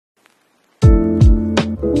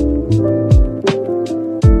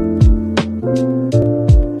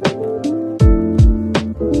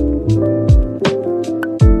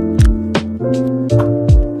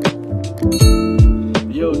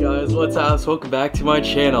welcome back to my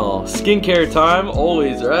channel. Skincare time,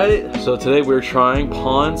 always, right? So today we're trying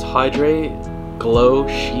Pond's Hydrate Glow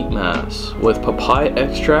Sheet Mask with papaya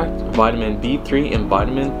extract, vitamin B3, and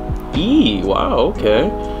vitamin E. Wow, okay.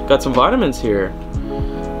 Got some vitamins here.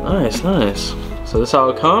 Nice, nice. So this is how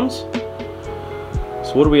it comes.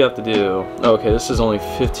 So what do we have to do? Okay, this is only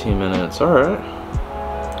 15 minutes, all right.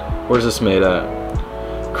 Where's this made at?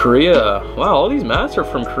 Korea. Wow, all these masks are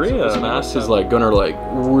from Korea. So this mask is like gonna like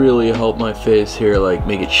really help my face here, like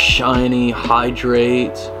make it shiny,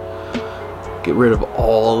 hydrate, get rid of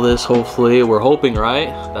all this. Hopefully, we're hoping, right?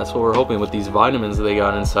 That's what we're hoping with these vitamins that they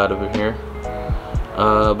got inside of it here.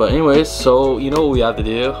 But anyways, so you know what we have to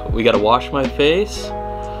do? We gotta wash my face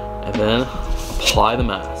and then apply the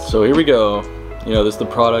mask. So here we go. You know, this is the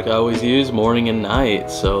product I always use morning and night.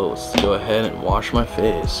 So let's go ahead and wash my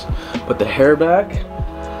face. Put the hair back.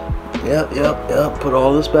 Yep. Put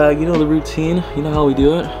all this back. You know the routine. You know how we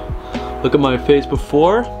do it. Look at my face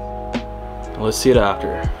before. Let's see it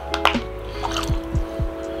after.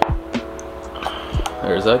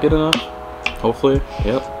 There, is that good enough? Hopefully.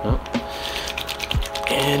 Yep.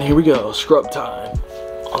 And here we go. Scrub time.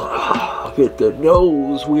 Get the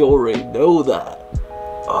nose. We already know that.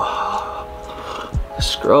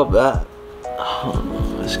 Scrub that.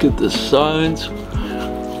 Let's get the sides.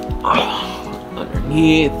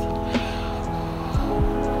 Underneath.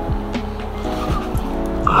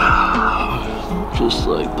 Just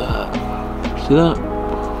like that. See that?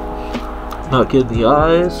 Not get the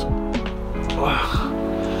eyes.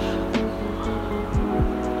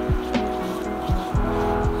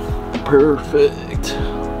 Perfect.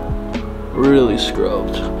 Really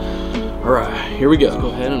scrubbed. Alright, here we go. Let's go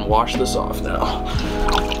ahead and wash this off now.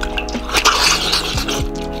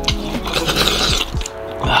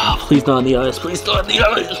 Please not in the eyes. Please not in the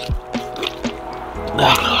eyes.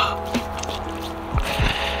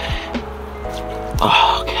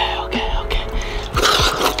 Okay.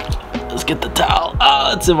 Let's get the towel.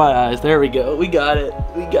 Oh, it's in my eyes. There we go. We got it.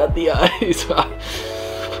 We got the eyes.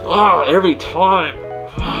 Oh, every time.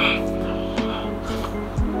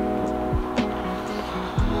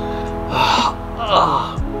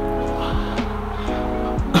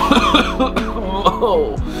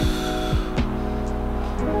 Whoa.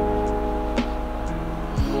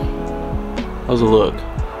 How's it look?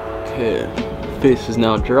 Okay, face is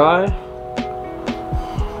now dry.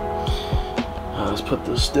 Let's put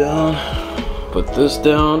this down. Put this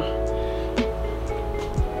down.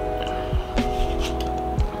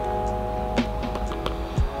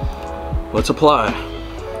 Let's apply.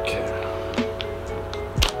 Okay.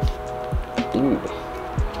 Ooh.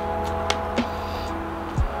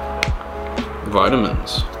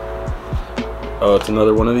 Vitamins. Oh, it's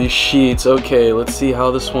another one of these sheets. Okay, let's see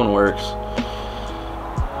how this one works.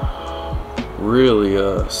 Really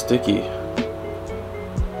sticky.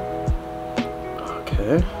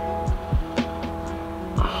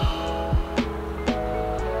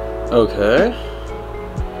 Okay.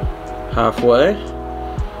 Halfway.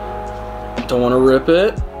 Don't want to rip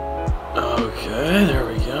it. Okay, there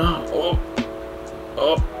we go.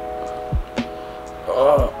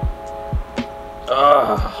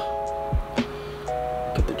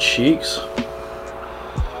 Get the cheeks.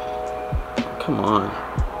 Come on.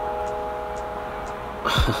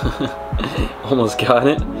 Almost got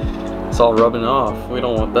it. It's all rubbing off. We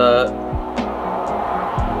don't want that.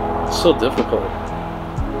 It's so difficult.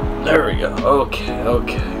 There we go. Okay.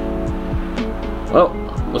 Well,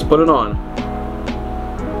 let's put it on.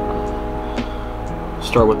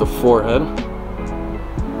 Start with the forehead.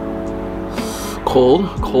 Cold.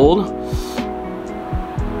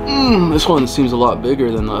 This one seems a lot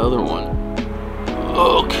bigger than the other one.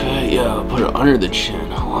 Okay, yeah, put it under the chin.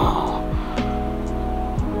 Wow.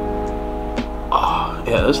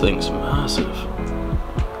 Yeah, this thing's massive.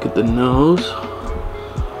 Get the nose.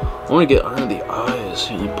 I want to get under the eyes.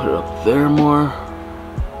 You put it up there more.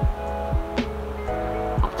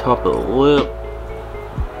 On top of the lip.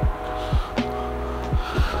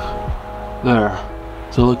 There.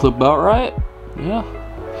 Does it look about right? Yeah.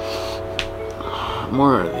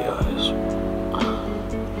 More of the eyes.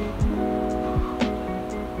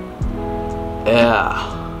 Yeah.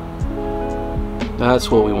 That's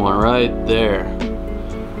what we want right there.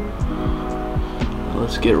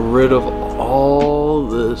 Let's get rid of all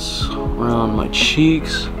this around my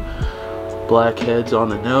cheeks. Blackheads on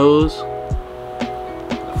the nose.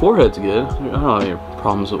 Forehead's good. I don't have any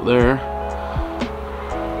problems up there.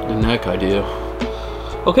 The neck I do.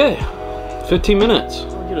 Okay, 15 minutes.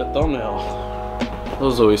 I'll get a thumbnail.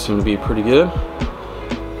 Those always seem to be pretty good.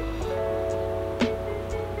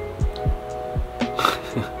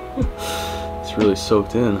 It's really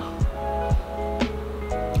soaked in.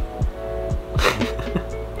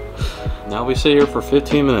 Now we sit here for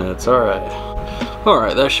 15 minutes. All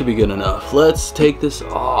right, that should be good enough. Let's take this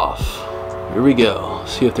off. Here we go.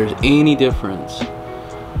 See if there's any difference.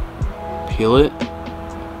 Peel it.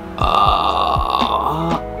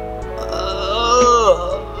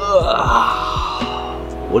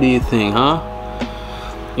 What do you think, huh?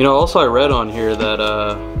 You know, also I read on here that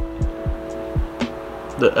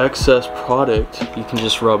the excess product, you can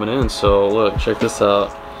just rub it in. So look, check this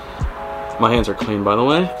out. My hands are clean, by the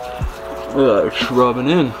way. Look, just rubbing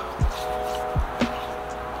in.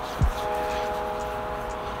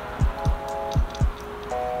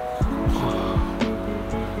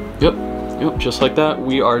 Yep, just like that,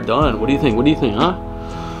 we are done. What do you think? What do you think, huh?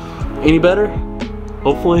 Any better?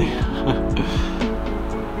 Hopefully.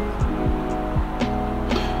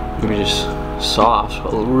 Maybe just soft,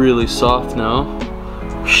 really soft now.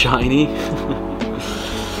 Shiny.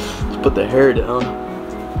 Let's put the hair down.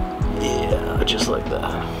 Yeah, just like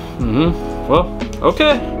that. Well,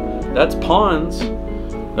 okay. That's Pond's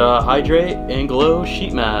Hydrate and Glow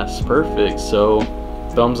Sheet Mask. Perfect. So,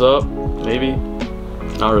 thumbs up, maybe.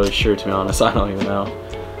 Not really sure, to be honest. I don't even know.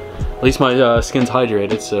 At least my skin's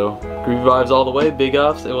hydrated, so groovy vibes all the way, big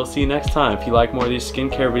ups, and we'll see you next time. If you like more of these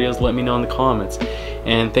skincare videos, let me know in the comments.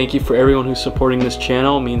 And thank you for everyone who's supporting this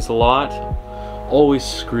channel. It means a lot. Always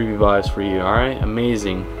groovy vibes for you, alright?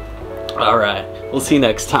 Amazing. Alright, we'll see you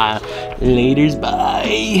next time. Laters,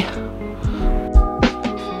 bye.